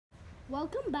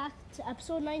Welcome back to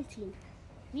episode 19.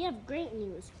 We have great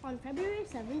news. On February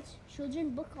 7th,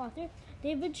 children's book author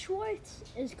David Schwartz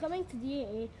is coming to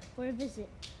DAA for a visit.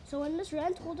 So when Ms.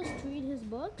 Rand told us to read his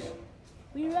books,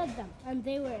 we read them and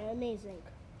they were amazing.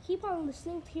 Keep on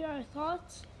listening to hear our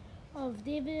thoughts of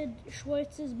David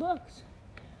Schwartz's books.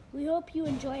 We hope you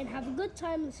enjoy and have a good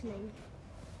time listening.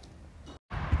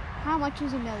 How Much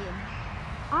is a Million?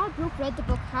 Our group read the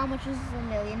book How Much is a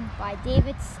Million by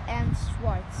David M.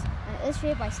 Schwartz and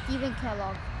illustrated by Stephen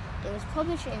Kellogg. It was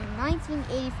published in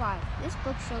 1985. This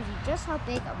book shows you just how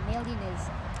big a million is.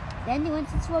 Then they went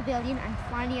into a billion and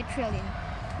finally a trillion.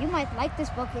 You might like this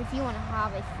book if you want to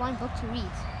have a fun book to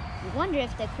read. You wonder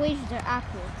if the equations are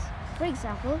accurate. For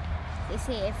example, they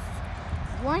say if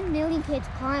 1 million kids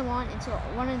climb on into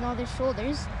one another's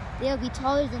shoulders, they'll be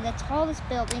taller than the tallest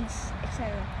buildings,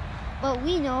 etc. But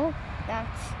we know that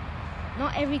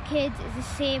not every kid is the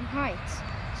same height,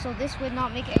 so this would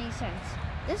not make any sense.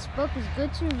 This book is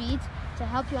good to read to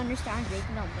help you understand big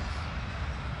numbers.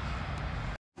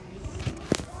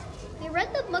 We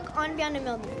read the book On Beyond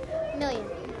a Million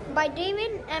by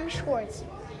David M. Schwartz.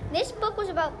 This book was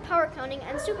about power counting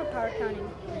and superpower counting.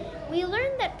 We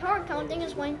learned that power counting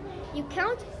is when you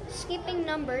count skipping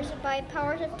numbers by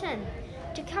powers of 10.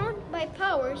 To count by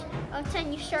powers of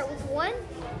 10, you start with 1,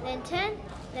 then 10,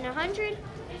 then 100,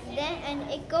 and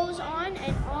it goes on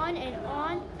and on and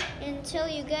on until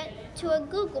you get to a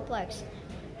googolplex.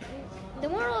 The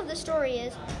moral of the story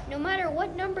is, no matter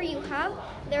what number you have,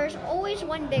 there is always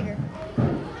one bigger.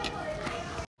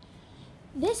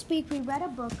 This week we read a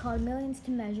book called Millions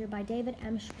to Measure by David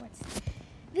M. Schwartz.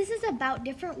 This is about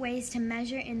different ways to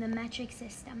measure in the metric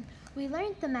system. We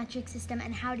learned the metric system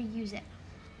and how to use it.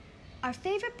 Our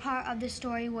favorite part of the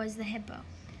story was the hippo.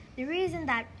 The reason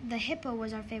that the hippo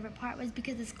was our favorite part was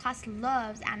because this class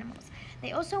loves animals.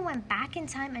 They also went back in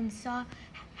time and saw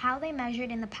how they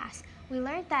measured in the past. We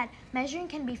learned that measuring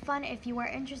can be fun if you are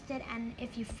interested and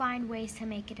if you find ways to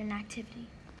make it an activity.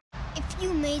 If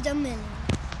You Made a Million.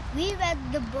 We read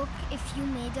the book If You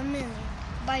Made a Million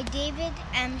by David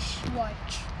M.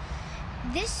 Schwartz.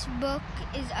 This book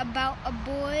is about a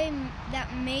boy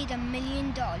that made $1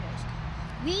 million.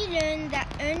 We learned that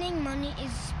earning money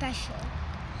is special.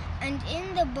 And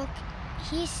in the book,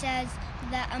 he says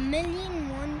that $1 million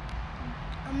 $1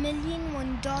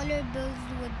 bills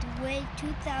would weigh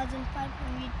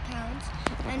 2,500 pounds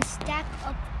and stack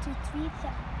up to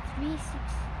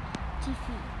 360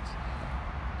 feet.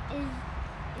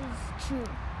 Is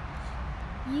true.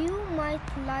 You might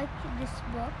like this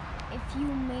book if you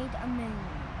made $1 million.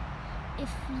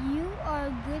 If you are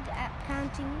good at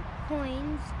counting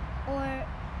coins or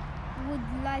would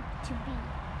like to be.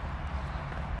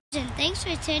 Thanks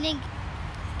for tuning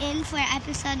in for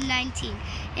episode 19.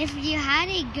 If you had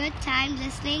a good time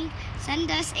listening,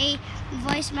 send us a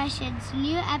voice message.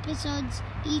 New episodes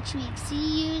each week.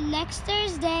 See you next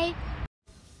Thursday.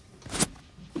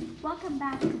 Welcome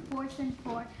back to Fourth and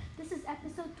Four. This is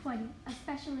episode 20, a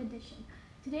special edition.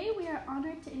 Today we are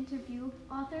honored to interview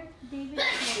author David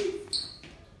Schwartz.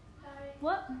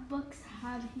 What books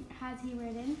has he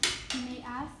written, you may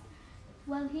ask?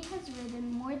 Well, he has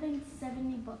written more than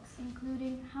 70 books,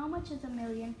 including How Much is a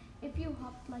Million, If You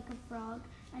Hopped Like a Frog,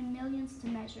 and Millions to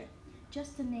Measure,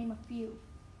 just to name a few.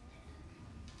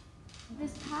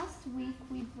 This past week,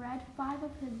 we've read 5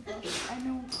 of his books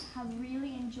and have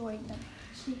really enjoyed them.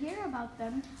 To hear about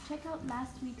them, check out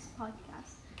last week's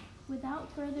podcast. Without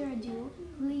further ado,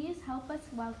 please help us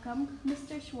welcome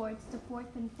Mr. Schwartz to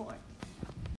Fourth and Four.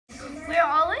 We are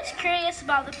always curious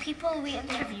about the people we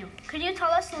interview. Could you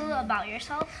tell us a little about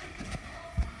yourself?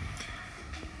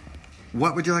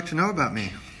 What would you like to know about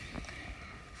me?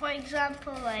 For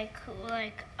example, where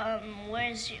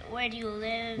do you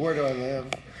live? Where do I live?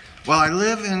 Well, I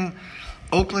live in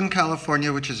Oakland,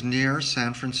 California, which is near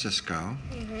San Francisco,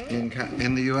 in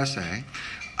the USA.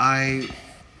 I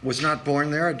was not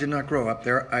born there. I did not grow up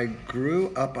there. I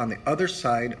grew up on the other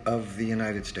side of the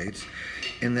United States,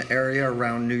 in the area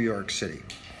around New York City.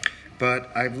 But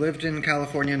I've lived in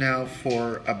California now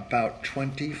for about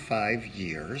 25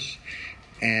 years,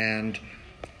 and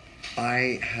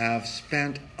I have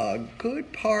spent a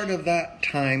good part of that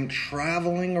time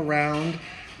traveling around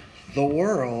the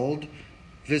world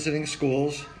visiting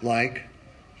schools like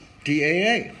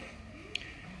DAA.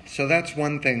 So that's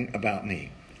one thing about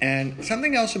me. And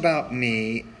something else about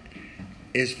me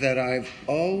is that I've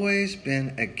always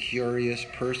been a curious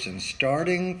person,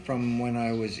 starting from when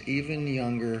I was even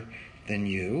younger than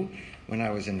you, when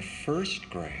I was in first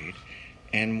grade.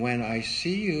 And when I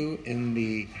see you in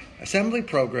the assembly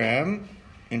program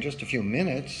in just a few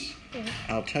minutes,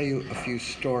 I'll tell you a few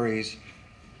stories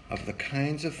of the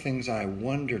kinds of things I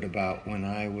wondered about when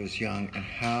I was young and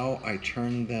how I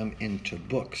turned them into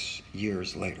books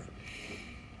years later.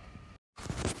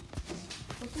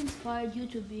 What inspired you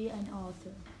to be an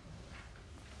author?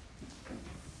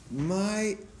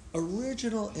 My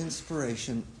original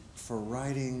inspiration for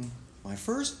writing my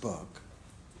first book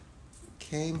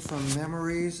came from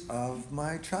memories of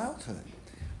my childhood,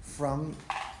 from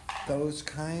those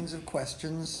kinds of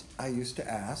questions I used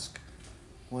to ask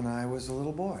when I was a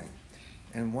little boy.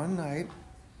 And one night,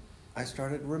 I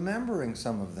started remembering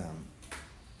some of them.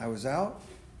 I was out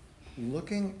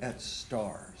looking at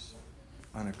stars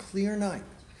on a clear night,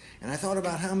 and I thought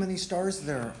about how many stars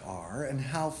there are and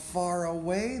how far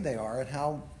away they are and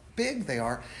how big they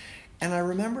are. And I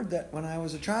remembered that when I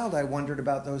was a child, I wondered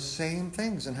about those same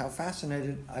things and how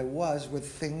fascinated I was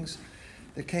with things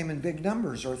that came in big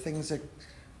numbers or things that,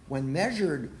 when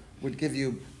measured, would give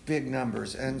you big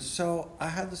numbers. And so I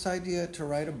had this idea to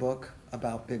write a book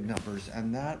about big numbers,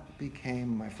 and that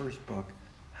became my first book,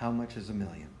 How Much is a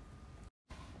Million?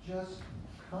 Just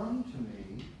come to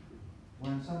me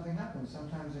when something happens.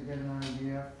 Sometimes I get an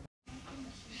idea.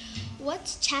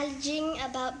 What's challenging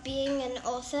about being an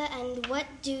author, and what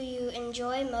do you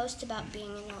enjoy most about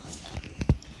being an author?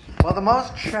 Well, the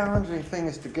most challenging thing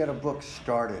is to get a book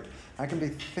started. I can be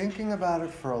thinking about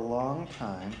it for a long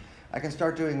time. I can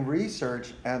start doing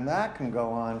research, and that can go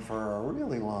on for a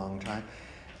really long time.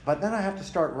 But then I have to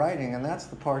start writing, and that's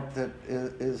the part that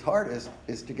is hard,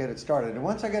 is to get it started. And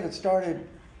once I get it started,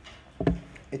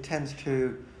 it tends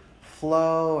to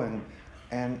flow,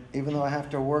 and even though I have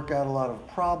to work out a lot of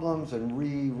problems and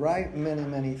rewrite many,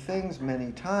 many things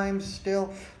many times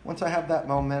still, once I have that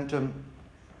momentum,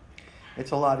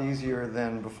 it's a lot easier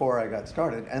than before I got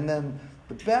started. And then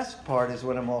the best part is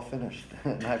when I'm all finished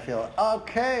and I feel,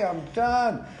 okay, I'm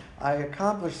done. I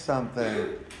accomplished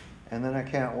something. And then I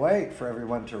can't wait for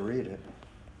everyone to read it.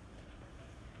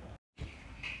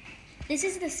 This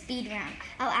is the speed round.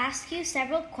 I'll ask you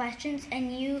several questions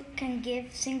and you can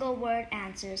give single word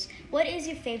answers. What is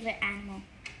your favorite animal?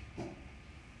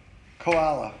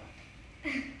 Koala.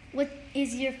 What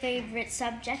is your favorite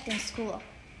subject in school?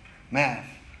 Math.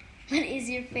 What is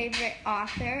your favorite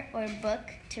author or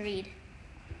book to read?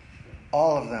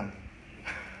 All of them.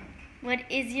 What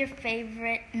is your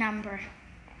favorite number?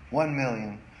 1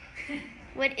 million.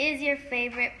 What is your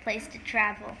favorite place to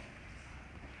travel?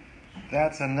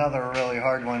 That's another really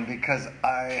hard one because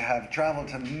I have traveled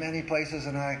to many places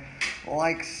and I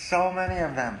like so many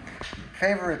of them.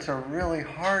 Favorites are really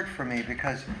hard for me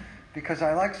because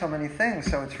I like so many things,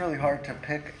 so it's really hard to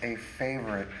pick a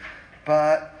favorite.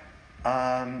 But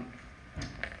I'll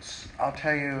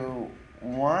tell you,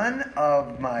 one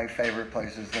of my favorite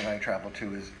places that I traveled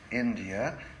to is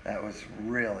India. That was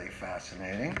really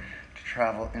fascinating to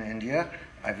travel in India.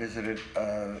 I visited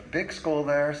a big school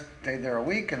there, stayed there a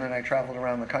week, and then I traveled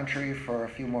around the country for a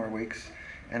few more weeks.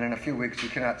 And in a few weeks, you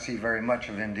cannot see very much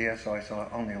of India, so I saw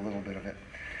only a little bit of it.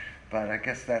 But I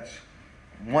guess that's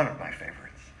one of my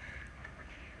favorites.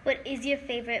 What is your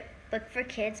favorite book for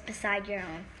kids beside your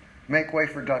own? Make Way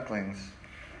for Ducklings.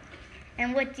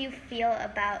 And what do you feel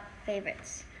about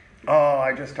favorites? Oh,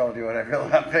 I just told you what I feel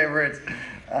about favorites.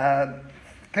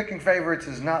 Picking favorites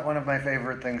is not one of my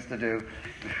favorite things to do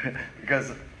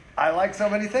because I like so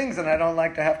many things and I don't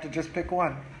like to have to just pick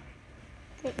one.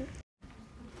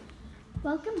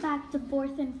 Welcome back to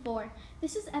 4th and 4.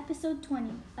 This is episode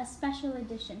 20, a special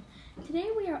edition. Today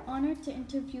we are honored to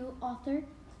interview author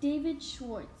David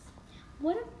Schwartz.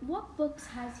 What books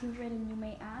has he written, you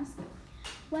may ask?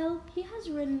 Well, he has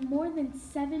written more than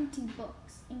 70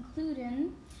 books,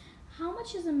 including How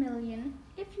Much is a Million,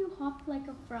 If You Hop Like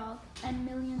a Frog, and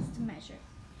Millions to Measure,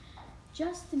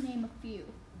 just to name a few.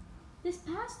 This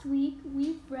past week,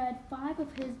 we've read 5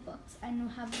 of his books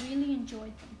and have really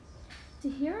enjoyed them. To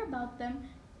hear about them,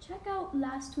 check out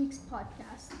last week's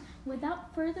podcast.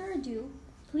 Without further ado,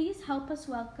 please help us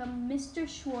welcome Mr.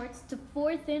 Schwartz to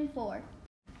 4th and 4.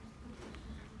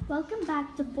 Welcome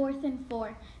back to 4th and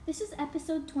 4. This is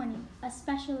episode 20, a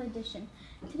special edition.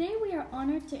 Today we are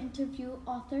honored to interview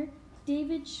author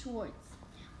David Schwartz.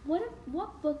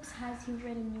 What books has he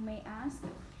written, you may ask?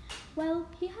 Well,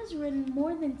 he has written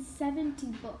more than 70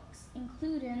 books,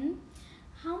 including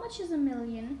How Much is a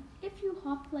Million, If You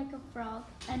Hop Like a Frog,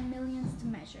 and Millions to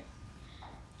Measure,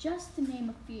 just to name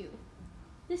a few.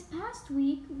 This past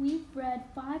week, we've read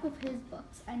 5 of his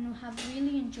books and have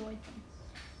really enjoyed them.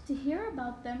 To hear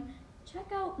about them,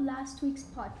 check out last week's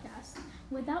podcast.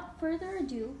 Without further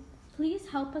ado, please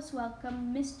help us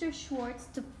welcome Mr. Schwartz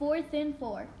to 4th and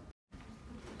 4.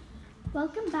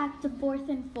 Welcome back to 4th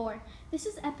and 4. This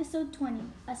is episode 20,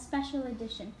 a special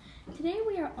edition. Today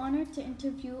we are honored to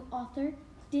interview author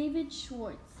David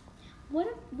Schwartz.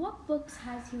 What books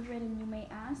has he written, you may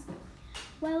ask?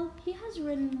 Well, he has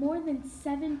written more than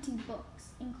 70 books,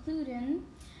 including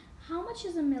How Much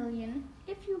is a Million,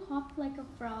 If You Hop Like a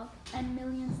Frog, and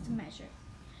Millions to Measure,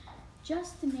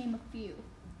 just to name a few.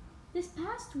 This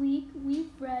past week,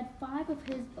 we've read 5 of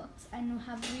his books and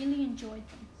have really enjoyed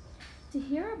them. To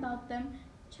hear about them,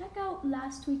 check out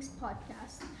last week's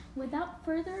podcast. Without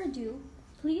further ado,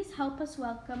 please help us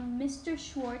welcome Mr.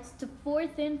 Schwartz to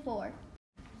 4th and 4.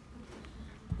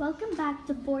 Welcome back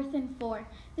to 4th and 4.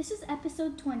 This is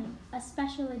episode 20, a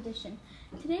special edition.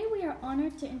 Today we are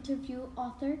honored to interview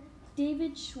author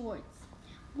David Schwartz.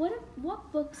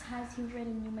 What books has he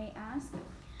written, you may ask?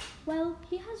 Well,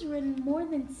 he has written more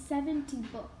than 70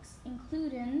 books,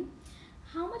 including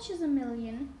How Much is a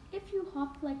Million, If You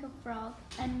Hop Like a Frog,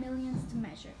 and Millions to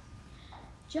Measure,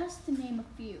 just to name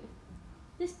a few.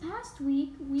 This past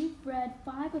week, we've read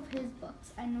 5 of his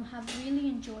books and have really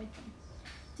enjoyed them.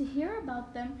 To hear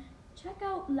about them, check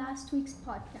out last week's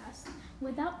podcast.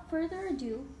 Without further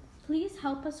ado, please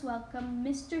help us welcome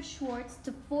Mr. Schwartz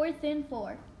to 4th and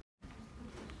 4.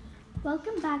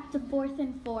 Welcome back to 4th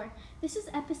and 4. This is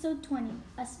episode 20,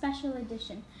 a special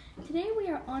edition. Today we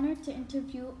are honored to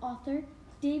interview author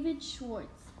David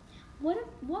Schwartz.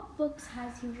 What books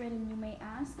has he written, you may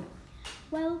ask?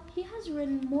 Well, he has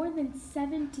written more than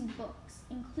 70 books,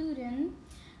 including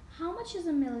How Much is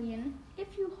a Million,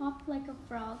 If You Hop Like a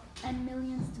Frog, and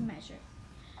Millions to Measure,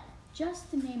 just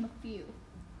to name a few.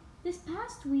 This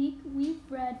past week, we've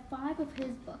read 5 of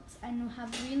his books and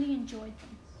have really enjoyed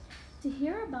them. To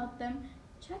hear about them,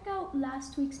 check out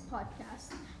last week's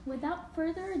podcast. Without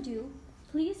further ado,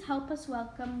 please help us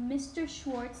welcome Mr.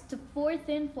 Schwartz to 4th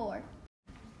and 4.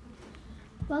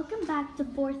 Welcome back to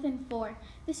 4th and 4.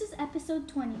 This is episode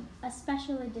 20, a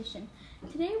special edition.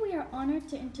 Today we are honored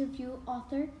to interview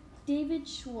author David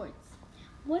Schwartz.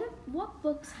 What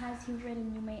books has he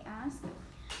written, you may ask?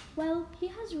 Well, he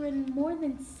has written more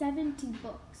than 70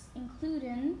 books,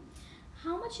 including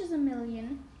How Much is a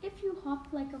Million, If You Hop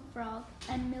Like a Frog,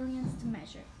 and Millions to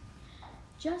Measure,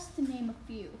 just to name a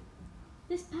few.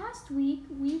 This past week,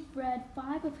 we've read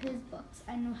 5 of his books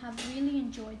and have really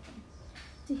enjoyed them.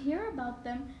 To hear about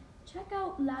them, check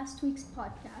out last week's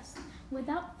podcast.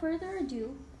 Without further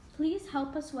ado, please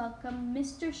help us welcome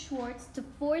Mr. Schwartz to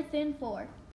 4th and 4.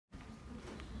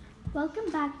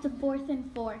 Welcome back to 4th and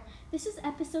 4. This is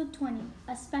episode 20,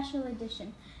 a special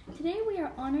edition. Today we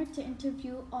are honored to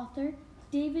interview author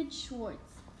David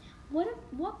Schwartz.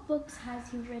 What books has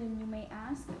he written, you may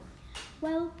ask?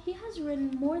 Well, he has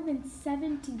written more than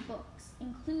 70 books,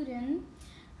 including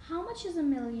How Much is a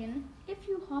Million, If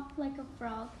You Hop Like a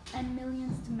Frog, and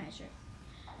Millions to Measure,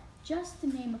 just to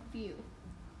name a few.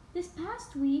 This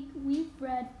past week, we've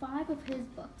read 5 of his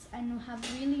books and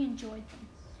have really enjoyed them.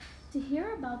 To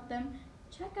hear about them,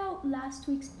 check out last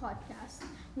week's podcast.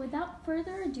 Without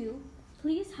further ado,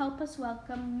 please help us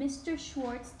welcome Mr.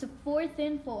 Schwartz to 4th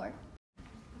and 4.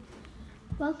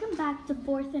 Welcome back to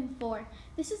 4th and 4.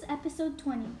 This is episode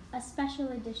 20, a special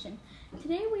edition.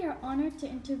 Today we are honored to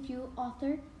interview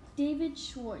author David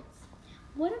Schwartz.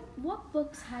 What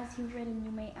books has he written,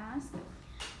 you may ask?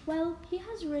 Well, he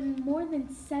has written more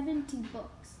than 70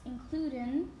 books,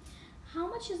 including How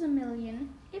Much is a Million,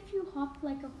 If You Hop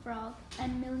Like a Frog,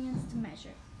 and Millions to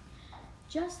Measure,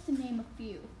 just to name a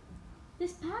few.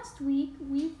 This past week,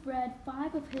 we've read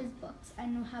 5 of his books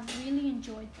and have really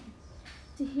enjoyed them.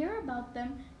 To hear about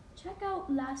them, check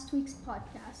out last week's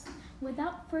podcast.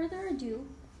 Without further ado,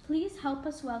 please help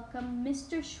us welcome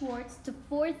Mr. Schwartz to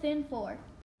 4th and 4.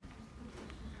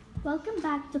 Welcome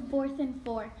back to 4th and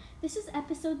 4. This is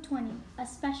episode 20, a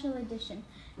special edition.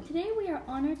 Today we are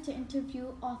honored to interview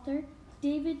author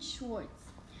David Schwartz.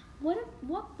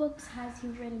 What books has he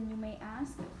written, you may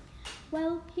ask?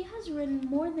 Well, he has written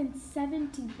more than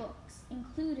 70 books,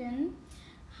 including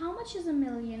How Much is a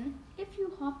Million, If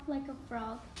You Hop Like a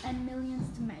Frog, and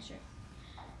Millions to Measure,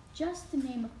 just to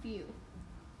name a few.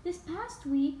 This past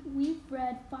week, we've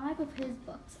read 5 of his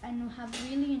books and have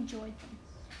really enjoyed them.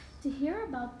 To hear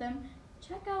about them,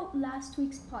 check out last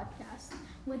week's podcast.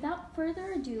 Without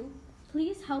further ado,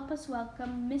 please help us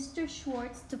welcome Mr.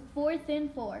 Schwartz to 4th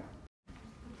and 4.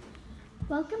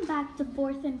 Welcome back to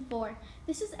 4th and 4.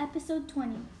 This is episode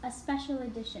 20, a special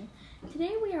edition.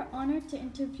 Today we are honored to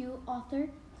interview author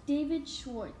David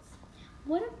Schwartz.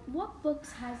 What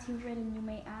books has he written, you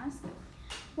may ask?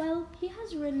 Well, he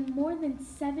has written more than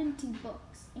 70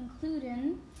 books,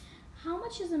 including How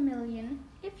Much is a Million,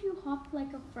 If You Hop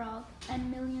Like a Frog,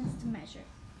 and Millions to Measure,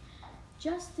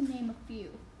 just to name a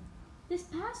few. This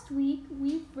past week,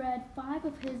 we've read 5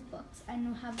 of his books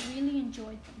and have really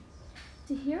enjoyed them.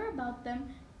 To hear about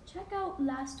them, check out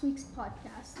last week's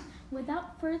podcast.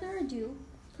 Without further ado,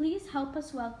 please help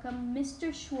us welcome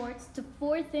Mr. Schwartz to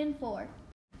 4th and 4.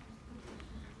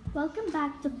 Welcome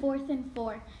back to 4th and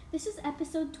 4. This is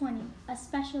episode 20, a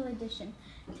special edition.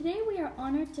 Today we are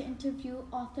honored to interview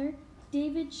author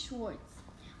David Schwartz.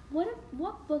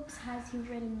 What books has he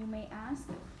written, you may ask?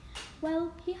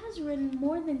 Well, he has written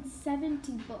more than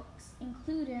 70 books,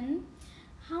 including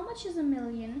How Much is a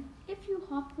Million, If You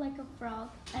Hop Like a Frog,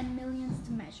 and Millions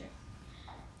to Measure,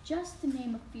 just to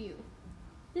name a few.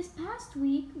 This past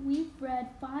week, we've read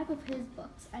 5 of his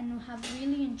books and have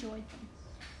really enjoyed them.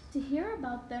 To hear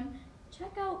about them,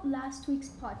 check out last week's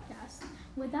podcast.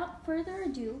 Without further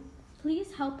ado,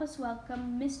 please help us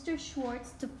welcome Mr.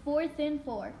 Schwartz to 4th and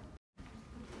 4.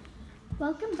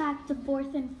 Welcome back to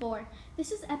 4th and 4.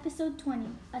 This is episode 20,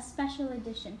 a special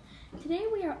edition. Today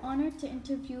we are honored to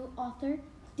interview author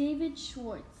David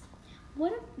Schwartz.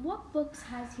 What books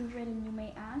has he written, you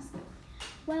may ask?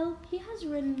 Well, he has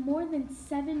written more than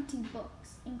 70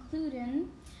 books, including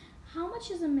How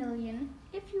Much is a Million,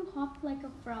 If You Hop Like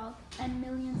a Frog, and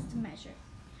Millions to Measure,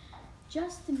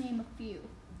 just to name a few.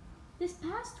 This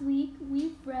past week,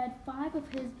 we've read 5 of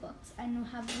his books and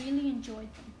have really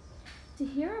enjoyed them. To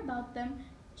hear about them,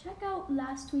 check out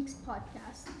last week's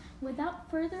podcast. Without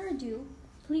further ado,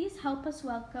 please help us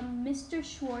welcome Mr.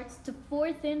 Schwartz to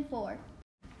 4th and 4.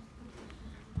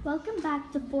 Welcome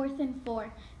back to 4th and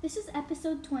 4. This is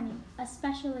episode 20, a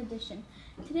special edition.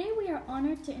 Today we are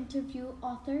honored to interview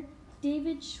author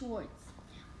David Schwartz.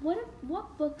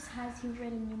 What books has he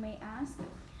written, you may ask?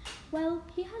 Well,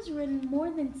 he has written more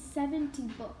than 70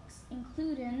 books,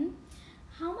 including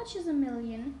How Much is a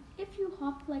Million, If You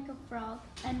Hop Like a Frog,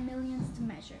 and Millions to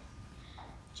Measure,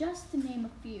 just to name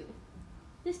a few.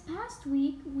 This past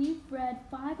week, we've read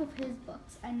 5 of his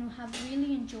books and have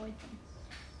really enjoyed them.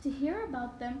 To hear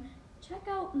about them, check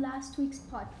out last week's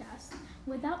podcast.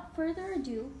 Without further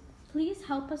ado, please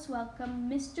help us welcome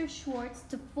Mr. Schwartz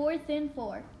to 4th and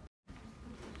 4.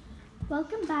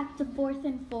 Welcome back to 4th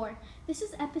and 4. This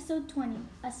is episode 20,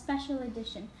 a special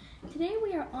edition. Today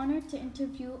we are honored to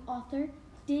interview author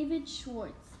David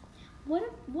Schwartz.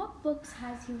 What books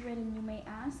has he written, you may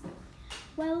ask?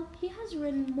 Well, he has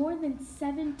written more than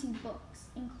 70 books,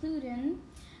 including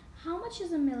How Much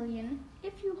is a Million,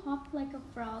 If You Hop Like a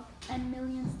Frog, and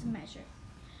Millions to Measure,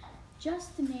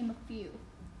 just to name a few.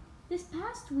 This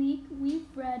past week, we've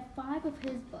read 5 of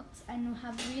his books and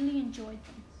have really enjoyed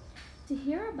them. To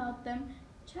hear about them,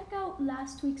 check out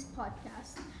last week's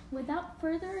podcast. Without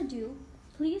further ado,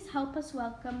 please help us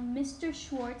welcome Mr.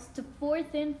 Schwartz to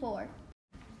 4th and 4.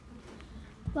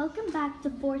 Welcome back to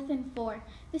 4th and 4.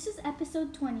 This is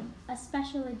episode 20, a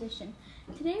special edition.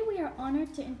 Today we are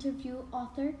honored to interview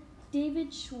author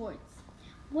David Schwartz.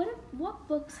 What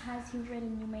books has he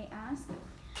written, you may ask?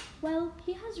 Well,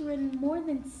 he has written more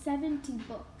than 70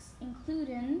 books,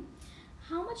 including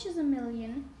How Much is a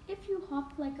Million, If You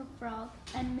Hop Like a Frog,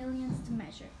 and Millions to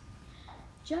Measure,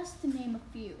 just to name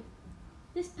a few.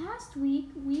 This past week,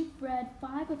 we've read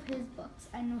 5 of his books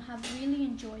and have really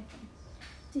enjoyed them.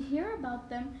 To hear about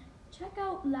them, check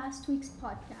out last week's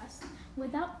podcast.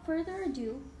 Without further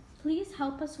ado, please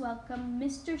help us welcome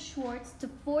Mr. Schwartz to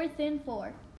 4th and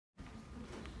 4.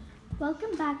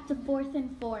 Welcome back to 4th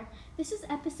and 4. This is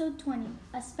episode 20,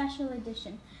 a special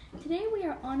edition. Today we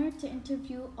are honored to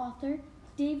interview author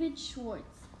David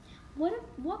Schwartz.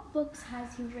 What books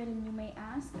has he written, you may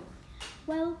ask?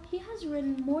 Well, he has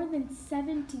written more than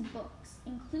 70 books,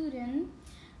 including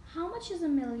How Much is a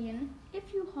Million,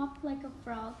 If You Hop Like a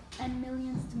Frog, and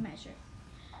Millions to Measure,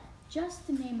 just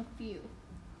to name a few.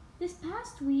 This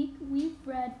past week, we've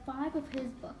read 5 of his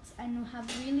books and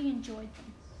have really enjoyed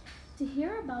them. To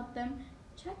hear about them,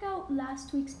 check out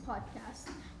last week's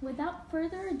podcast. Without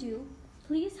further ado,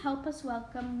 please help us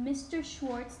welcome Mr.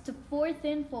 Schwartz to 4th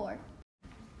and 4.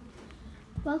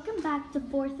 Welcome back to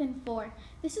 4th and 4.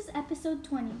 This is episode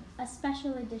 20, a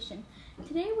special edition.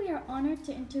 Today we are honored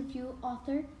to interview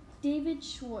author David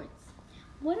Schwartz.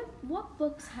 What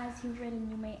books has he written,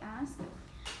 you may ask?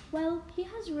 Well, he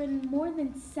has written more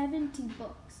than 70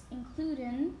 books,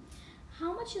 including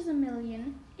How Much is a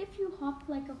Million, If You Hop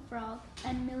Like a Frog,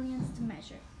 and Millions to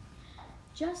Measure,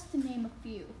 just to name a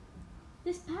few.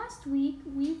 This past week,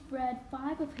 we've read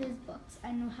 5 of his books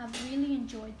and have really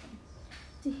enjoyed them.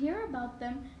 To hear about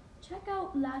them, check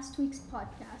out last week's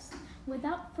podcast.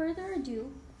 Without further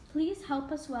ado, please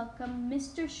help us welcome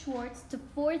Mr. Schwartz to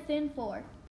 4th and 4.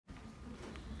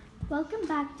 Welcome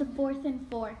back to 4th and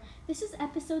 4. This is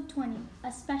episode 20,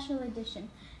 a special edition.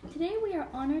 Today we are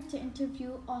honored to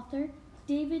interview author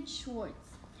David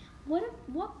Schwartz.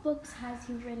 What books has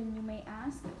he written, you may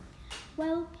ask?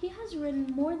 Well, he has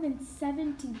written more than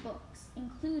 70 books,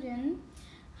 including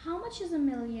How Much is a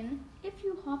Million, If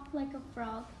You Hop Like a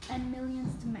Frog, and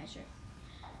Millions to Measure,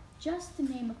 just to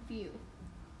name a few.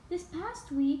 This past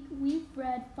week, we've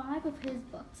read 5 of his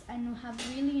books and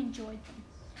have really enjoyed them.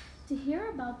 To hear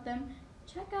about them,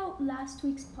 check out last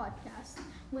week's podcast.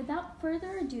 Without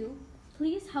further ado,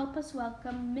 please help us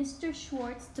welcome Mr.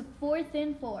 Schwartz to 4th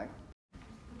and 4.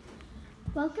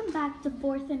 Welcome back to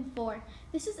 4th and 4.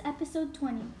 This is episode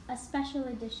 20, a special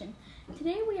edition.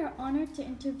 Today we are honored to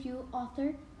interview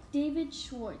author David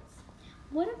Schwartz.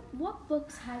 What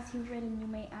books has he written, you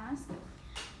may ask?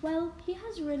 Well, he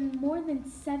has written more than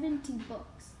 70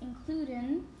 books,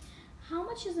 including How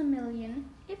Much is a Million,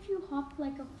 If You Hop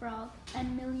Like a Frog,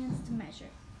 and Millions to Measure,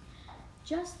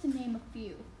 just to name a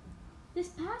few. This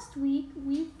past week,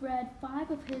 we've read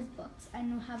 5 of his books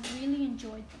and have really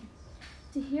enjoyed them.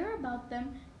 To hear about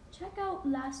them, check out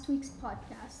last week's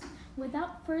podcast.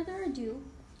 Without further ado,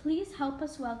 please help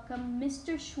us welcome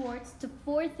Mr. Schwartz to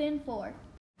 4th and 4.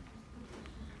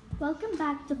 Welcome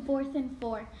back to 4th and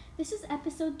 4. This is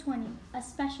episode 20, a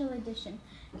special edition.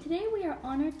 Today we are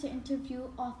honored to interview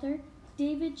author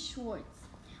David Schwartz.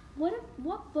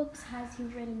 What books has he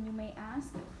written, you may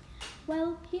ask?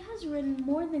 Well, he has written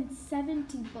more than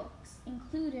 70 books,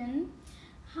 including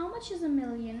How Much is a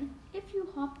Million, If You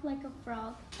Hop Like a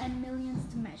Frog, and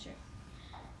Millions to Measure,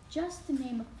 just to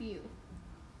name a few.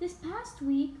 This past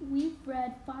week, we've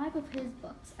read 5 of his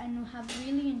books and have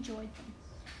really enjoyed them.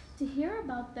 To hear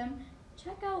about them,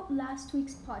 check out last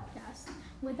week's podcast.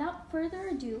 Without further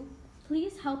ado,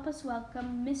 please help us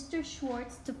welcome Mr.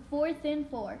 Schwartz to 4th and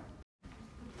 4.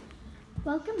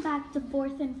 Welcome back to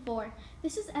 4th and 4.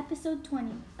 This is episode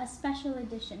 20, a special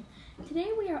edition.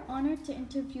 Today we are honored to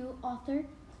interview author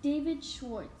David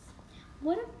Schwartz.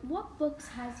 What books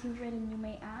has he written, you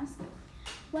may ask?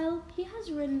 Well, he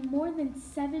has written more than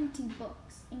 70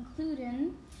 books,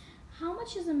 including How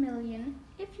Much is a Million,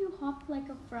 If You Hop Like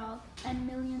a Frog, and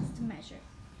Millions to Measure,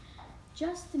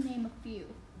 just to name a few.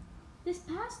 This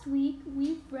past week,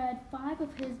 we've read 5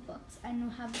 of his books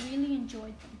and have really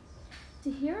enjoyed them. To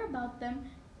hear about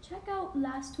them, check out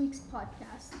last week's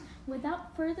podcast.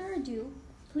 Without further ado,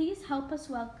 please help us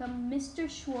welcome Mr.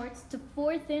 Schwartz to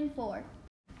 4th and 4.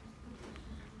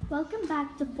 Welcome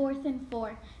back to 4th and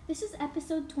 4. This is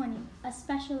episode 20, a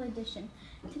special edition.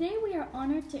 Today we are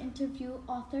honored to interview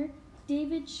author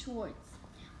David Schwartz.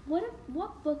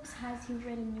 What books has he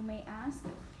written, you may ask?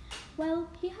 Well,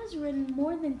 he has written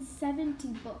more than 70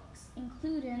 books,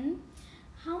 including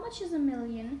How Much is a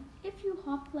Million, If You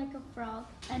Hop Like a Frog,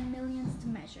 and Millions to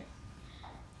Measure,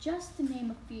 just to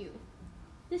name a few.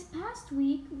 This past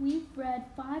week, we've read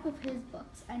 5 of his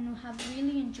books and have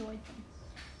really enjoyed them.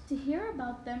 To hear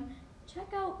about them,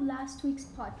 check out last week's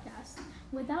podcast.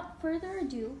 Without further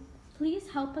ado, please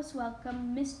help us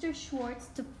welcome Mr. Schwartz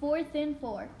to 4th and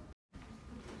 4.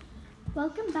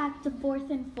 Welcome back to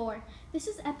 4th and 4. This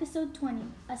is episode 20,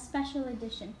 a special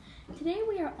edition. Today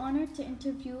we are honored to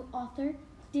interview author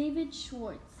David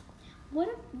Schwartz.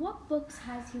 What books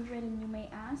has he written, you may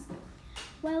ask?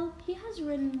 Well, he has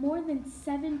written more than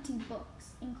 70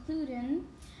 books, including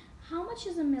How Much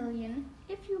is a Million,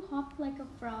 If You Hop Like a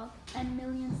Frog, and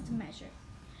Millions to Measure,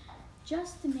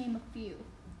 just to name a few.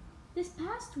 This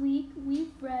past week,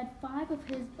 we've read 5 of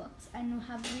his books and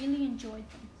have really enjoyed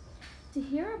them. To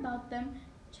hear about them,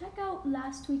 check out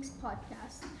last week's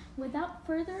podcast. Without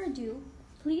further ado,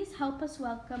 please help us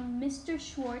welcome Mr.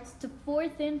 Schwartz to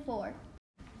 4th and 4.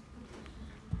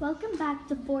 Welcome back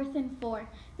to 4th and 4.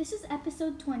 This is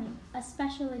episode 20, a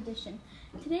special edition.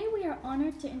 Today we are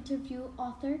honored to interview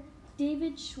author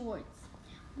David Schwartz.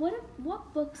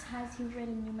 What books has he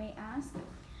written, you may ask?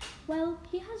 Well,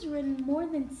 he has written more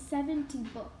than 70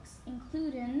 books,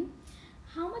 including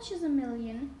How Much is a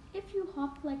Million, If You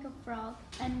Hop Like a Frog,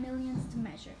 and Millions to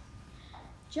Measure,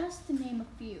 just to name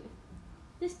a few.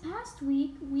 This past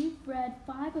week, we've read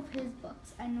 5 of his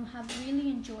books and have really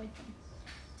enjoyed them.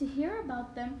 To hear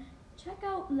about them, check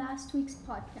out last week's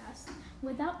podcast.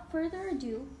 Without further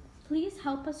ado, please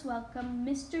help us welcome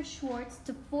Mr. Schwartz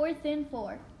to 4th and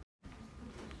 4.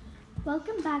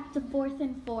 Welcome back to 4th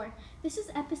and 4. This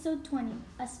is episode 20,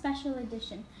 a special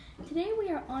edition. Today we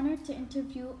are honored to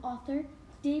interview author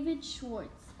David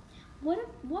Schwartz.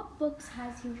 What books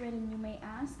has he written, you may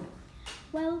ask?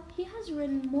 Well, he has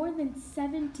written more than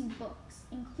 70 books,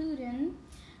 including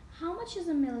How Much is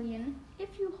a Million,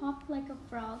 If You Hop Like a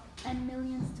Frog, and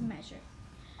Millions to Measure,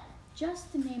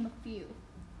 just to name a few.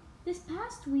 This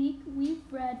past week, we've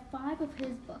read 5 of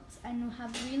his books and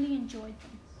have really enjoyed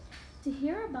them. To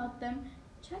hear about them,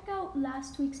 check out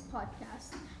last week's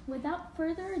podcast. Without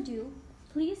further ado,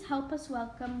 please help us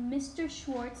welcome Mr.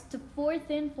 Schwartz to 4th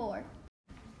and 4.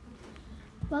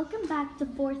 Welcome back to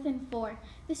 4th and 4.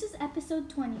 This is episode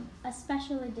 20, a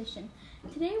special edition.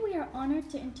 Today we are honored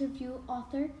to interview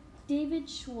author David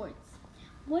Schwartz.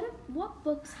 What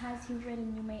books has he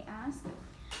written, you may ask?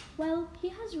 Well, he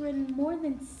has written more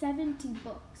than 70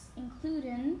 books,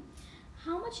 including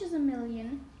How Much is a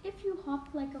Million, If You Hop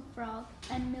Like a Frog,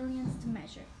 and Millions to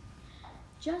Measure,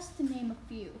 just to name a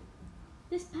few.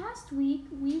 This past week,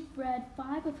 we've read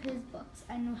 5 of his books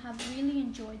and have really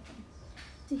enjoyed them.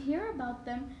 To hear about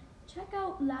them, check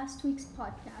out last week's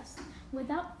podcast.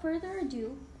 Without further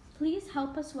ado, please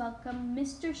help us welcome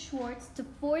Mr. Schwartz to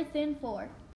 4th and 4.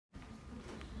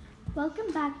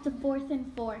 Welcome back to 4th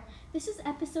and 4. This is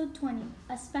episode 20,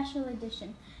 a special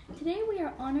edition. Today we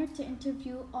are honored to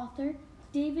interview author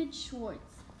David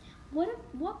Schwartz.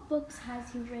 What books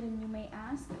has he written, you may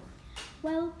ask?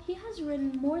 Well, he has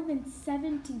written more than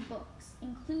 70 books,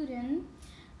 including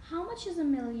How Much is a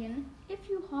Million, If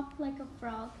You Hop Like a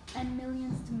Frog, and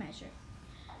Millions to Measure,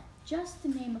 just to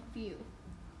name a few.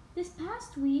 This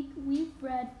past week, we've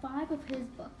read 5 of his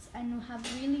books and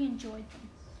have really enjoyed them.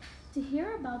 To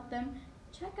hear about them,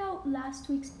 check out last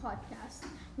week's podcast.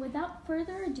 Without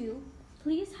further ado,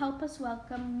 please help us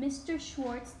welcome Mr.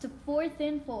 Schwartz to 4th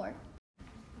and 4.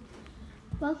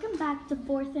 Welcome back to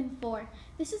 4th and 4.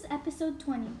 This is episode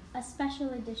 20, a special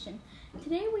edition.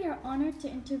 Today we are honored to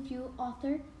interview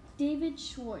author David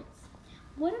Schwartz.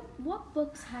 What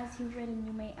books has he written,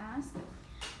 you may ask?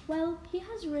 Well, he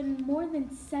has written more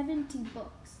than 70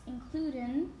 books,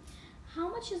 including How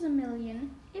Much is a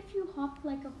Million, If You Hop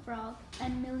Like a Frog,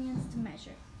 and Millions to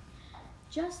Measure,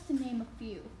 just to name a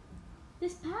few.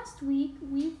 This past week,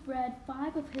 we've read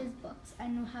 5 of his books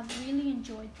and have really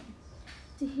enjoyed them.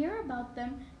 To hear about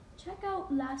them, check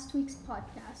out last week's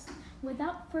podcast.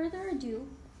 Without further ado,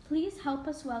 please help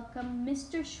us welcome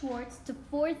Mr. Schwartz to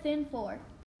 4th and 4.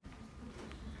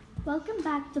 Welcome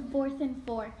back to 4th and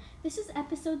 4. This is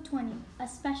episode 20, a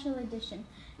special edition.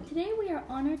 Today we are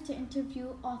honored to interview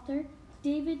author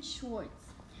David Schwartz.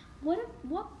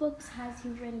 What books has he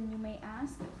written, you may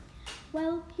ask?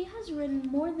 Well, he has written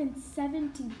more than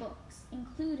 70 books,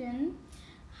 including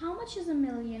How Much is a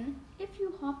Million, If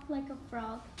You Hop Like a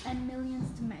Frog, and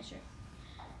Millions to Measure,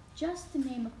 just to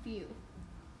name a few.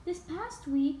 This past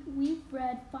week, we've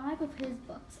read 5 of his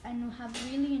books and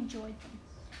have really enjoyed them.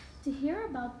 To hear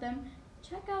about them,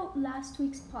 check out last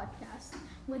week's podcast.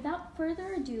 Without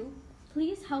further ado,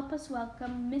 please help us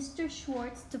welcome Mr.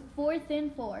 Schwartz to 4th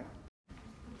and 4.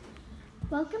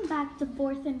 Welcome back to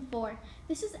 4th and 4.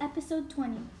 This is episode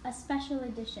 20, a special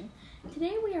edition.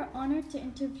 Today we are honored to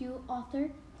interview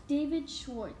author David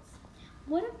Schwartz.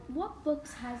 What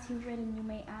books has he written, you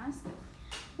may ask?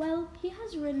 Well, he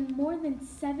has written more than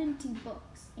 70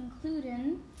 books,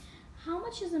 including How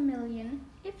Much is a Million,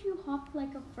 If You Hop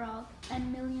Like a Frog,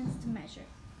 and Millions to Measure,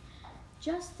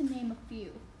 just to name a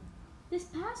few. This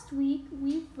past week,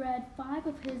 we've read 5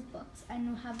 of his books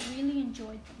and have really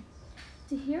enjoyed them.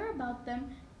 To hear about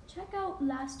them, check out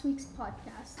last week's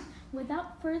podcast.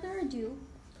 Without further ado,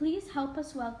 please help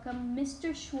us welcome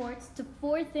Mr. Schwartz to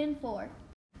 4th and 4.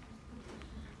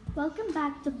 Welcome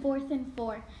back to 4th and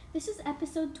 4. This is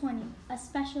episode 20, a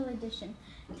special edition.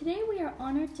 Today we are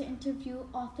honored to interview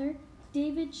author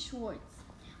David Schwartz.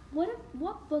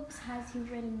 What books has he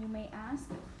written, you may ask?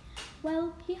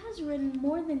 Well, he has written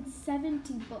more than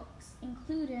 70 books,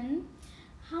 including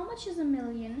How Much is a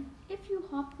Million, If You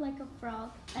Hop Like a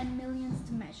Frog, and Millions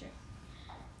to Measure,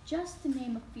 just to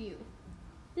name a few.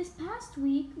 This past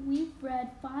week, we've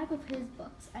read 5 of his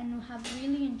books and have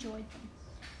really enjoyed them.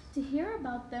 To hear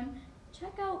about them,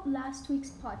 check out last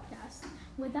week's podcast.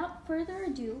 Without further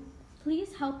ado,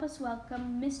 please help us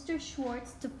welcome Mr.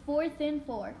 Schwartz to 4th and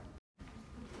 4.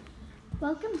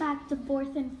 Welcome back to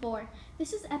 4th and 4.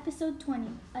 This is episode 20,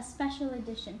 a special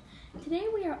edition. Today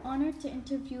we are honored to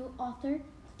interview author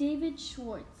David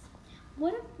Schwartz.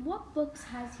 What books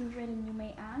has he written, you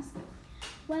may ask?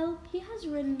 Well, he has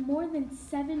written more than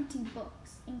 70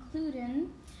 books,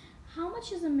 including How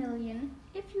Much is a Million,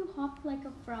 If You Hop Like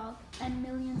a Frog, and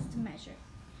Millions to Measure,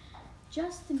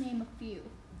 just to name a few.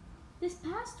 This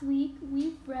past week,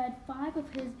 we've read 5 of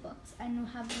his books and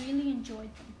have really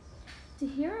enjoyed them. To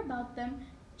hear about them,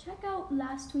 check out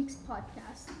last week's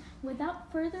podcast.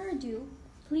 Without further ado,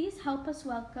 please help us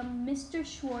welcome Mr.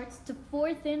 Schwartz to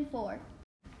 4th and 4.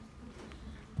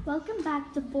 Welcome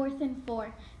back to 4th and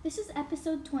 4. This is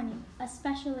episode 20, a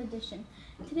special edition.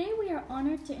 Today we are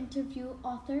honored to interview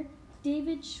author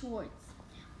David Schwartz.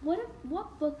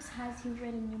 What books has he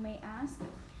written, you may ask?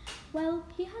 Well,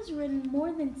 he has written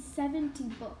more than 70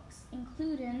 books,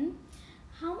 including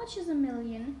How Much is a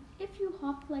Million, If You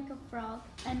Hop Like a Frog,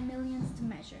 and Millions to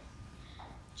Measure,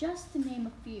 just to name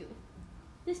a few.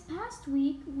 This past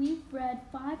week, we've read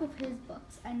 5 of his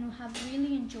books and have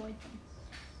really enjoyed them.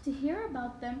 To hear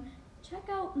about them, check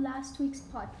out last week's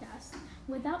podcast.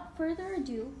 Without further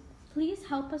ado, please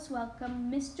help us welcome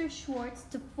Mr. Schwartz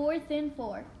to 4th and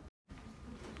 4.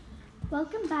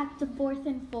 Welcome back to 4th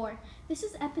and 4. This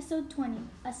is episode 20,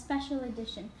 a special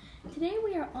edition. Today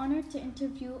we are honored to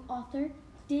interview author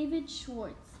David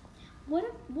Schwartz.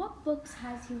 What books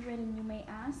has he written, you may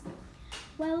ask?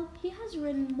 Well, he has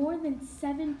written more than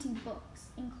 70 books,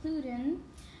 including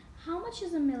How Much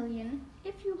is a Million,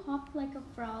 If You Hop Like a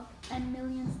Frog, and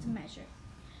Millions to Measure,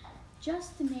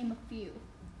 just to name a few.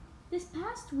 This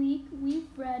past week, we've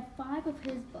read 5 of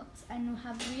his books and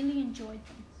have really enjoyed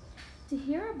them. To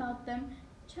hear about them,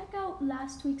 check out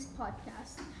last week's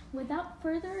podcast. Without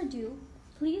further ado,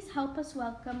 please help us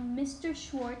welcome Mr.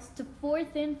 Schwartz to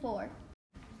 4th and 4.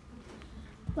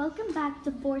 Welcome back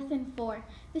to 4th and 4.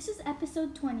 This is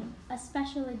episode 20, a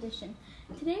special edition.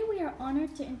 Today we are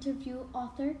honored to interview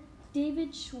author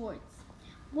David Schwartz.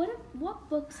 What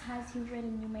books has he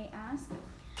written, you may ask?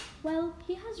 Well,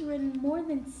 he has written more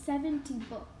than 70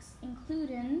 books,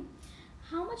 including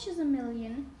How Much is a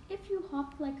Million, If You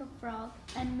Hop Like a Frog,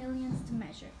 and Millions to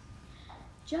Measure,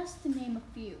 just to name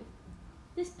a few.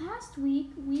 This past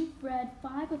week, we've read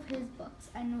 5 of his books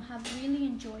and have really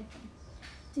enjoyed them.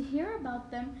 To hear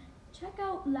about them, check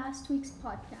out last week's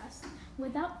podcast.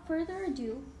 Without further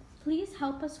ado, please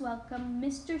help us welcome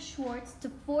Mr. Schwartz to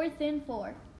 4th and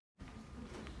 4.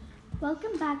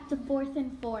 Welcome back to 4th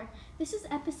and 4. This is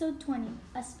episode 20,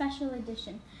 a special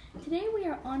edition. Today we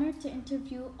are honored to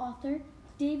interview author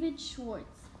David Schwartz.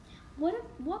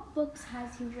 What books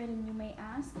has he written, you may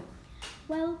ask?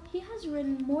 Well, he has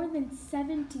written more than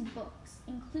 70 books,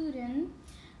 including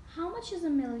How Much is a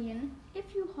Million,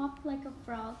 If You Hop Like a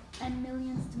Frog, and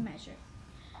Millions to Measure,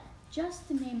 just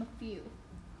to name a few.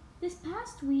 This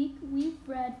past week, we've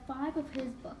read 5 of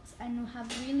his books and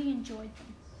have really enjoyed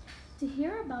them. To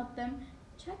hear about them,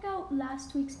 check out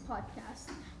last week's podcast.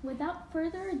 Without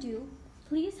further ado,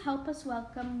 please help us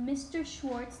welcome Mr.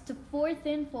 Schwartz to 4th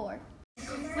and 4.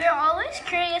 We're always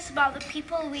curious about the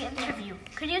people we interview.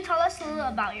 Could you tell us a little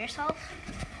about yourself?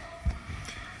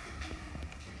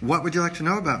 What would you like to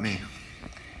know about me?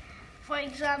 For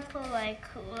example, where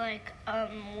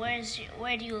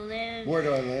do you live? Where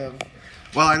do I live?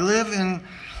 Well, I live in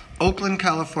Oakland,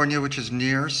 California, which is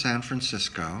near San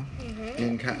Francisco,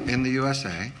 in the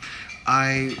USA.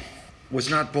 I was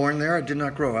not born there. I did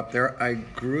not grow up there. I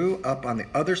grew up on the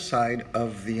other side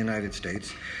of the United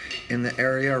States, in the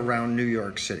area around New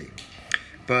York City.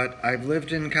 But I've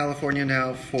lived in California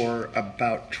now for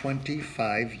about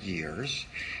 25 years,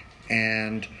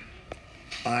 and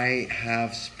I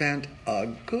have spent a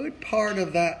good part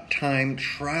of that time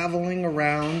traveling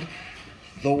around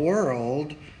the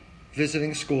world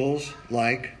visiting schools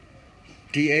like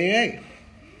DAA.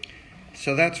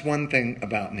 So that's one thing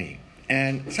about me.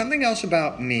 And something else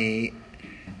about me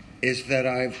is that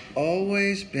I've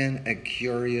always been a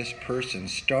curious person,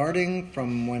 starting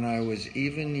from when I was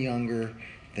even younger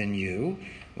than you,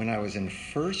 when I was in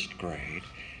 1st grade.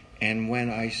 And when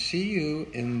I see you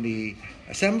in the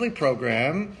assembly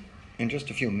program in just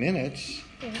a few minutes,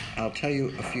 I'll tell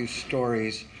you a few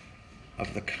stories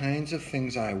of the kinds of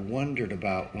things I wondered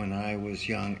about when I was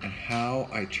young and how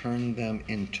I turned them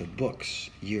into books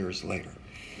years later.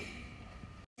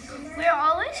 We're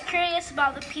always curious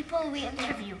about the people we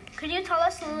interview. Could you tell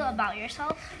us a little about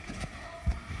yourself?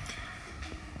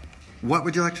 What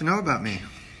would you like to know about me?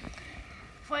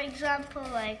 For example,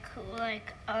 where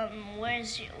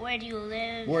do you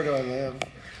live? Where do I live?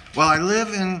 Well, I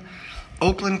live in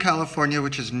Oakland, California,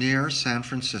 which is near San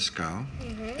Francisco,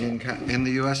 in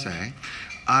the USA.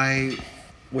 I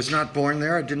was not born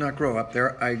there. I did not grow up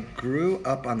there. I grew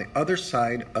up on the other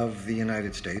side of the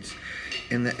United States,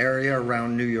 in the area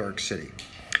around New York City.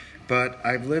 But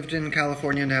I've lived in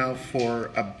California now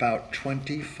for about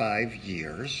 25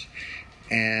 years,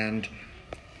 and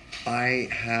I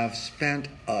have spent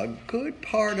a good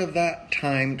part of that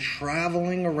time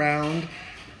traveling around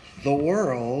the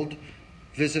world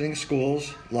visiting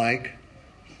schools like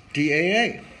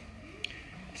DAA.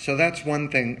 So that's one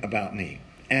thing about me.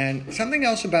 And something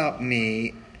else about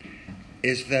me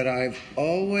is that I've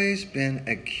always been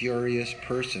a curious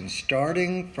person,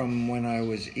 starting from when I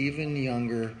was even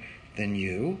younger than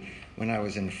you, when I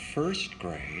was in 1st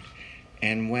grade.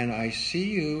 And when I see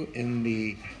you in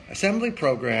the assembly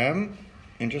program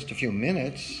in just a few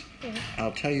minutes,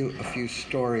 I'll tell you a few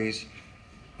stories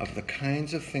of the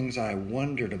kinds of things I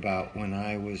wondered about when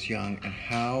I was young and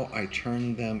how I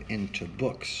turned them into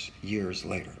books years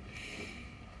later.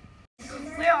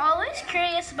 We're always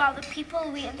curious about the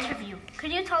people we interview.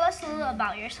 Could you tell us a little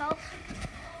about yourself?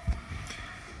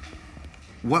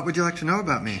 What would you like to know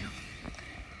about me?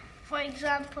 For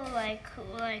example, where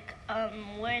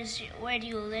do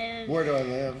you live? Where do I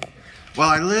live? Well,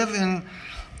 I live in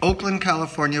Oakland,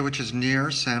 California, which is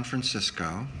near San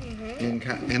Francisco,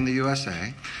 in the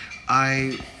USA.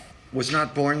 I was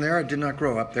not born there. I did not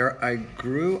grow up there. I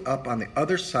grew up on the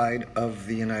other side of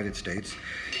the United States,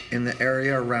 in the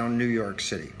area around New York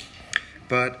City.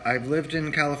 But I've lived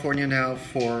in California now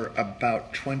for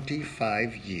about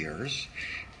 25 years,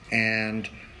 and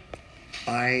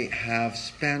I have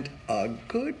spent a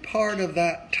good part of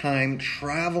that time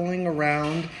traveling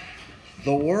around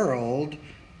the world,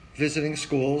 visiting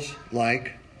schools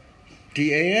like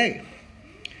DAA.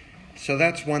 So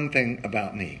that's one thing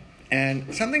about me.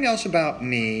 And something else about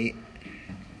me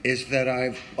is that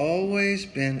I've always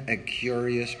been a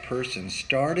curious person,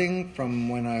 starting from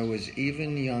when I was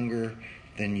even younger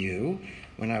than you,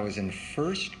 when I was in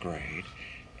first grade.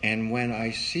 And when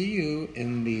I see you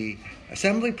in the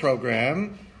assembly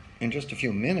program in just a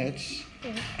few minutes,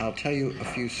 I'll tell you a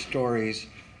few stories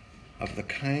of the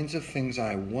kinds of things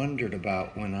I wondered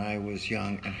about when I was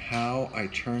young and how I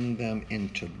turned them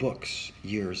into books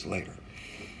years later.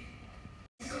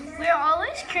 We're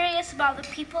always curious about the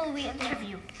people we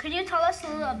interview. Could you tell us a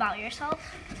little about yourself?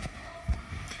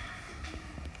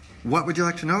 What would you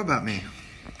like to know about me?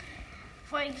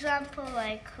 For example,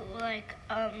 where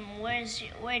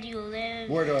do you live?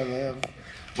 Where do I live?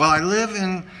 Well, I live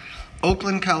in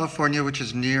Oakland, California, which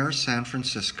is near San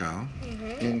Francisco,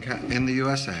 in the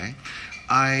USA.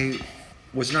 I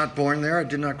was not born there. I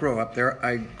did not grow up there.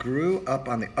 I grew up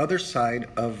on the other side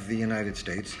of the United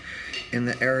States, in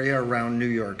the area around New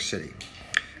York City.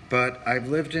 But I've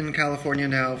lived in California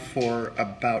now for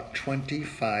about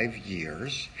 25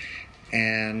 years,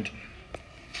 and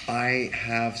I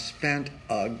have spent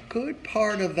a good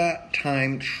part of that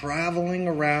time traveling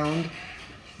around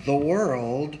the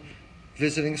world,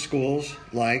 visiting schools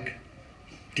like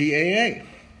DAA.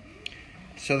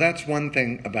 So that's one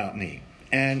thing about me.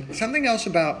 And something else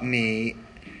about me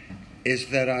is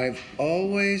that I've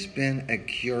always been a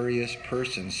curious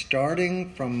person,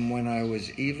 starting from when I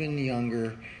was even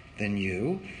younger than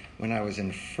you, when I was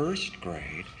in first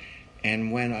grade.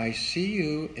 And when I see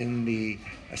you in the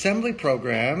assembly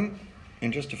program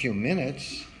in just a few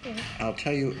minutes, I'll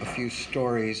tell you a few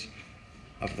stories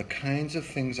of the kinds of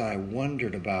things I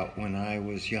wondered about when I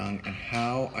was young and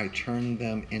how I turned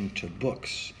them into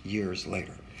books years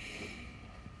later.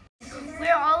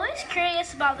 We're always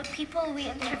curious about the people we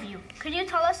interview. Could you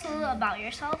tell us a little about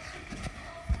yourself?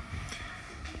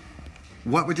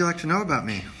 What would you like to know about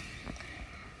me?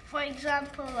 For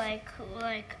example, where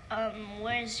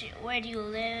do you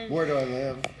live? Where do I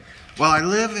live? Well, I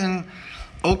live in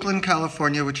Oakland,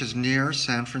 California, which is near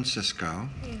San Francisco,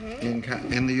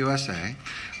 in the USA.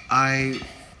 I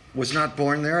was not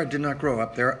born there. I did not grow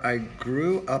up there. I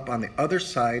grew up on the other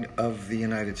side of the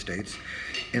United States,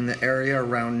 in the area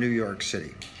around New York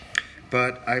City.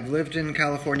 But I've lived in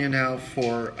California now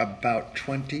for about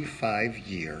 25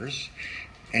 years,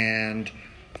 and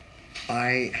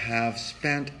I have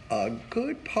spent a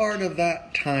good part of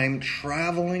that time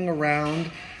traveling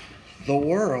around the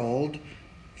world,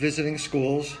 visiting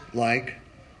schools like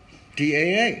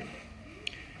DAA.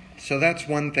 So that's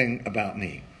one thing about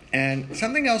me. And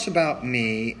something else about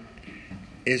me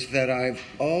is that I've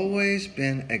always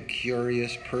been a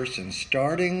curious person,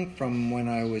 starting from when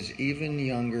I was even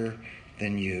younger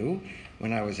than you,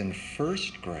 when I was in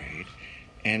first grade.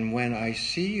 And when I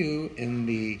see you in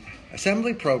the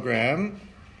assembly program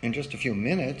in just a few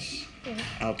minutes,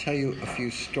 I'll tell you a few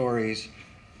stories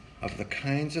of the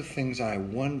kinds of things I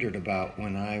wondered about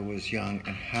when I was young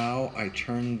and how I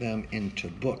turned them into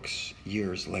books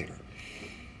years later.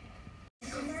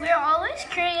 We're always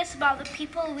curious about the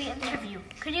people we interview.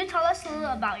 Could you tell us a little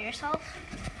about yourself?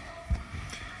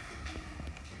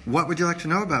 What would you like to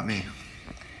know about me?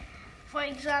 For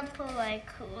example, where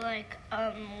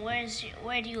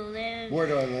do you live? Where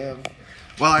do I live?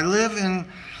 Well, I live in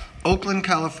Oakland,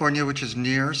 California, which is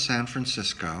near San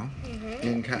Francisco,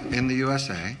 in the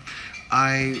USA.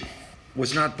 I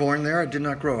was not born there. I did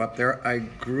not grow up there. I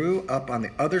grew up on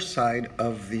the other side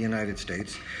of the United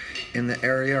States, in the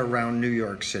area around New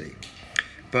York City.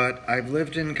 But I've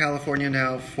lived in California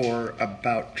now for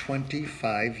about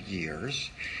 25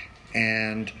 years,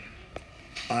 and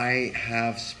I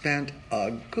have spent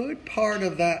a good part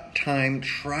of that time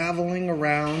traveling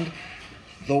around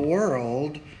the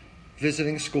world,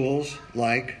 visiting schools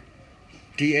like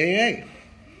DAA.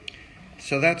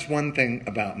 So that's one thing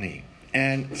about me.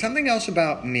 And something else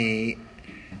about me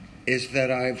is that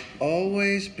I've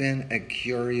always been a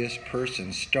curious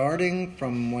person, starting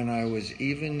from when I was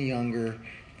even younger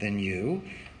than you,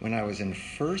 when I was in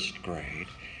first grade.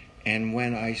 And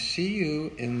when I see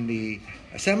you in the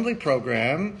assembly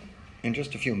program in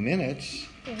just a few minutes,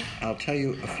 I'll tell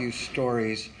you a few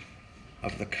stories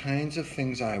of the kinds of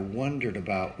things I wondered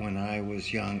about when I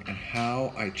was young and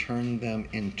how I turned them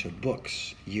into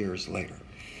books years later.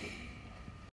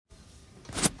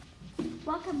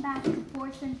 Welcome back to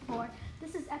 4th and 4.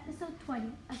 This is episode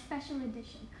 20, a special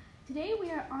edition. Today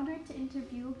we are honored to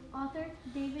interview author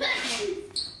David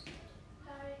Schwartz.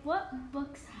 What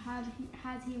books has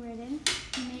he written,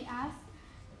 you may ask?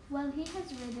 Well, he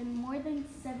has written more than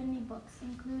 70 books,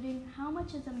 including How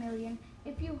Much is a Million,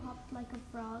 If You Hopped Like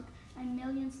a Frog, and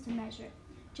Millions to Measure,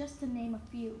 just to name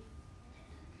a few.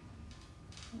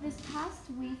 This past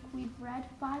week, we've read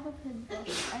 5 of his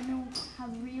books and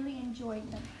have really enjoyed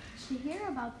them. To hear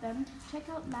about them, check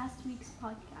out last week's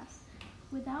podcast.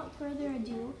 Without further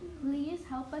ado, please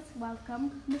help us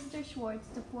welcome Mr. Schwartz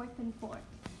to 4th and 4.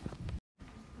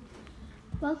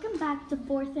 Welcome back to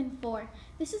 4th and 4.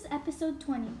 This is episode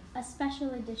 20, a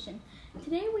special edition.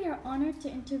 Today we are honored to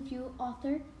interview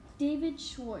author David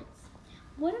Schwartz.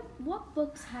 What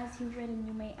books has he written,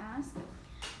 you may ask?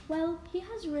 Well, he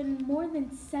has written more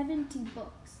than 70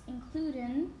 books,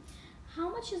 including How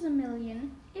Much is a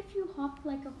Million, If You Hopped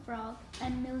Like a Frog,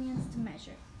 and Millions to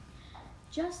Measure,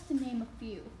 just to name a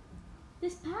few.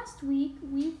 This past week,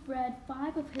 we've read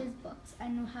 5 of his books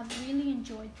and have really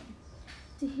enjoyed them.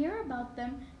 To hear about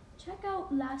them, check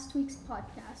out last week's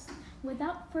podcast.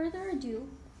 Without further ado,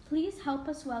 please help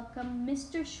us welcome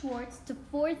Mr. Schwartz to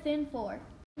 4th and 4.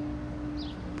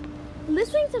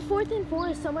 Listening to 4th and 4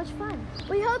 is so much fun.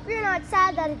 We hope you're not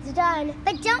sad that it's done.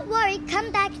 But don't worry,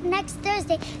 come back next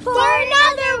Thursday for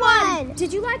another one!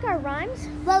 Did you like our rhymes?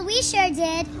 Well, we sure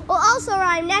did. We'll also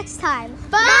rhyme next time.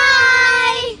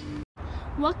 Bye!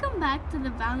 Welcome back to the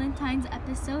Valentine's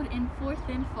episode in 4th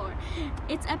and 4.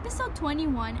 It's episode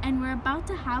 21 and we're about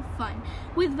to have fun.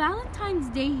 With Valentine's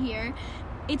Day here,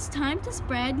 it's time to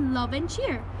spread love and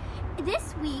cheer.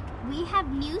 This week, we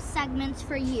have new segments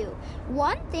for you.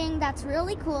 One thing that's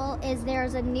really cool is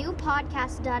there's a new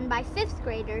podcast done by 5th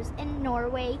graders in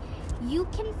Norway. You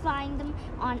can find them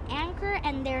on Anchor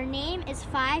and their name is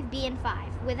 5B and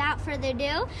 5. Without further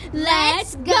ado,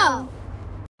 let's go!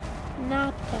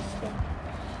 Math testing.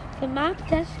 The math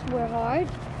tests were hard,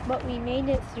 but we made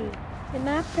it through. The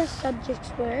math test subjects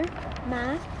were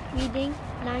math, reading,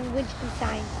 language, and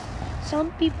science.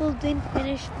 Some people didn't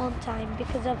finish on time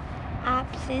because of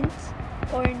absence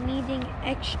or needing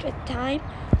extra time,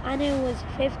 and it was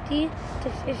 50 to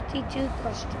 52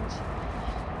 questions.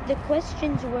 The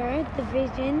questions were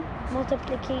division,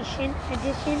 multiplication,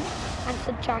 addition, and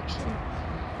subtraction.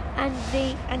 And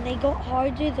they got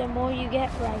harder the more you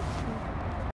get right.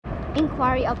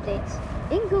 Inquiry updates.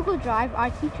 In Google Drive, our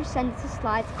teacher sent us a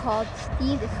slide called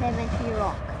Steve the Sedimentary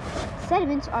Rock.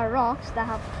 Sediments are rocks that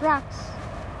have cracks.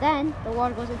 Then the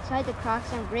water goes inside the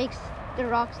cracks and breaks the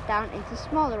rocks down into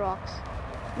smaller rocks.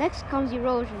 Next comes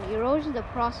erosion. Erosion is the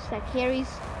process that carries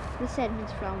the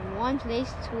sediments from one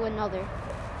place to another.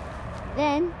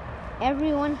 Then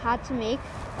everyone had to make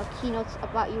a keynote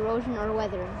about erosion or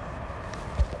weathering.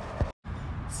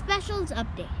 Specials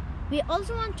update. We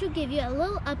also want to give you a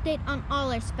little update on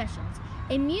all our specials.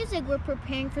 In music, we're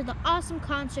preparing for the awesome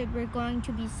concert we're going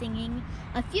to be singing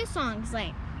a few songs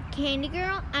like Candy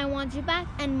Girl, I Want You Back,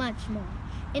 and much more.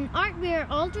 In art, we are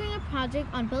all doing a project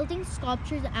on building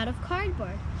sculptures out of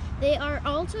cardboard. They are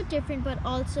also different but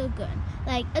also good,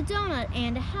 like a donut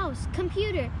and a house,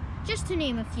 computer, just to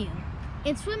name a few.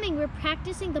 In swimming, we're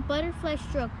practicing the butterfly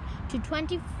stroke to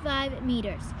 25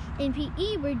 meters. In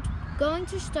PE, we're going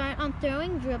to start on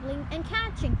throwing, dribbling, and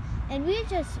catching. And we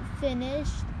just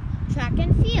finished track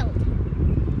and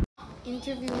field.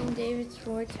 Interviewing David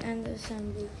Schwartz and the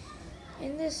Assembly.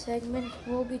 In this segment,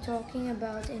 we'll be talking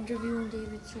about interviewing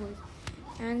David Schwartz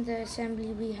and the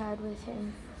assembly we had with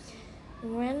him.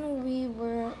 When we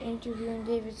were interviewing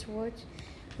David Schwartz,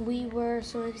 we were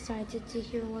so excited to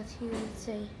hear what he would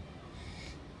say.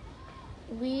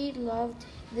 We loved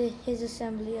his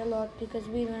assembly a lot because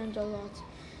we learned a lot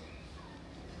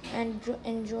and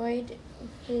enjoyed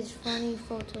his funny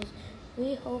photos.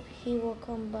 We hope he will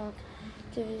come back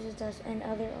to visit us and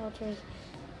other authors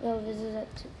will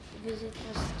visit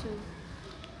us too.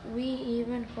 We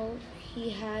even hope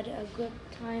he had a good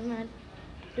time at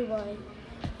Dubai.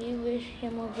 We wish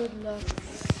him a good luck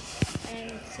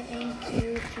and thank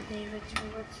you to David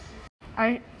Schwartz.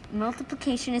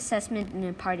 multiplication assessment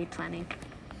and party planning.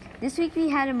 This week we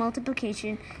had a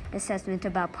multiplication assessment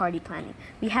about party planning.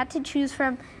 We had to choose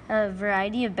from a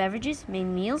variety of beverages,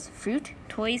 main meals, fruit,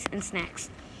 toys, and snacks.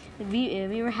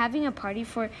 We were having a party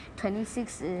for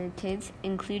 26 kids,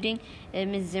 including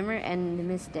Ms. Zimmer and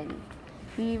Miss Denny.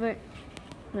 There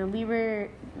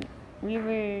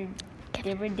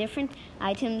were different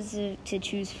items to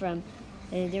choose from.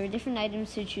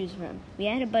 We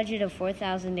had a budget of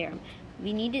 4,000 dirham.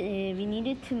 We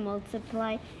needed to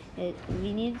multiply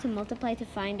to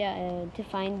find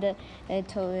the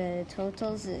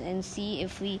totals and see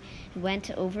if we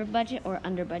went over budget or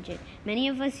under budget. Many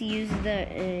of us used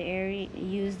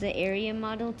the area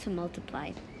model to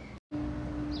multiply.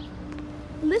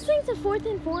 Listening to 4th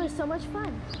and 4 is so much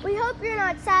fun. We hope you're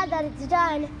not sad that it's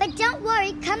done. But don't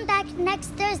worry, come back next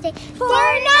Thursday for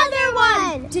another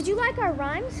one! Did you like our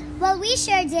rhymes? Well, we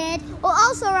sure did. We'll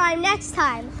also rhyme next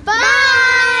time.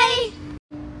 Bye!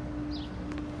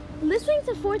 Listening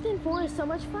to 4th and 4 is so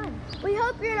much fun. We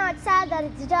hope you're not sad that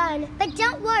it's done. But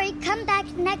don't worry, come back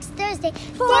next Thursday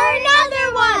for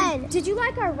another one! Did you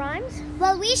like our rhymes?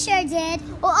 Well, we sure did.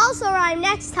 We'll also rhyme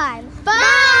next time.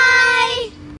 Bye!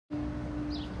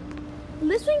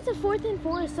 Listening to 4th and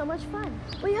 4 is so much fun.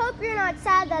 We hope you're not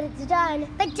sad that it's done.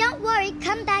 But don't worry,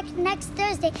 come back next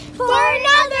Thursday for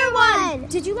another one!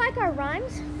 Did you like our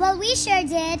rhymes? Well, we sure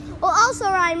did. We'll also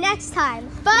rhyme next time.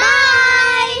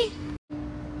 Bye!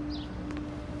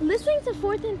 Listening to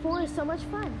 4th and 4 is so much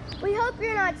fun. We hope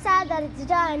you're not sad that it's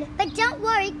done. But don't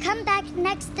worry, come back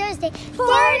next Thursday for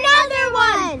another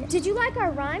one! Did you like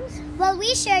our rhymes? Well,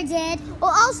 we sure did. We'll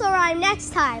also rhyme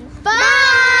next time.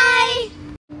 Bye!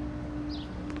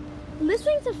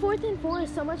 Listening to 4th and 4 is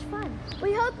so much fun.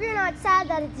 We hope you're not sad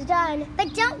that it's done.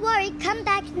 But don't worry, come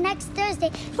back next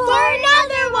Thursday for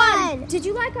another one! Did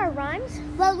you like our rhymes?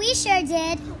 Well, we sure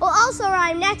did. We'll also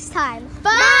rhyme next time.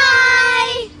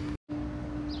 Bye!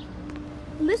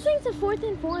 Listening to 4th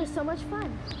and 4 is so much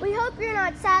fun. We hope you're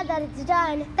not sad that it's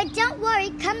done. But don't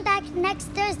worry, come back next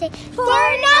Thursday for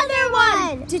another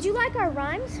one! Did you like our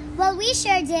rhymes? Well, we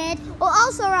sure did. We'll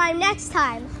also rhyme next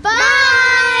time. Bye!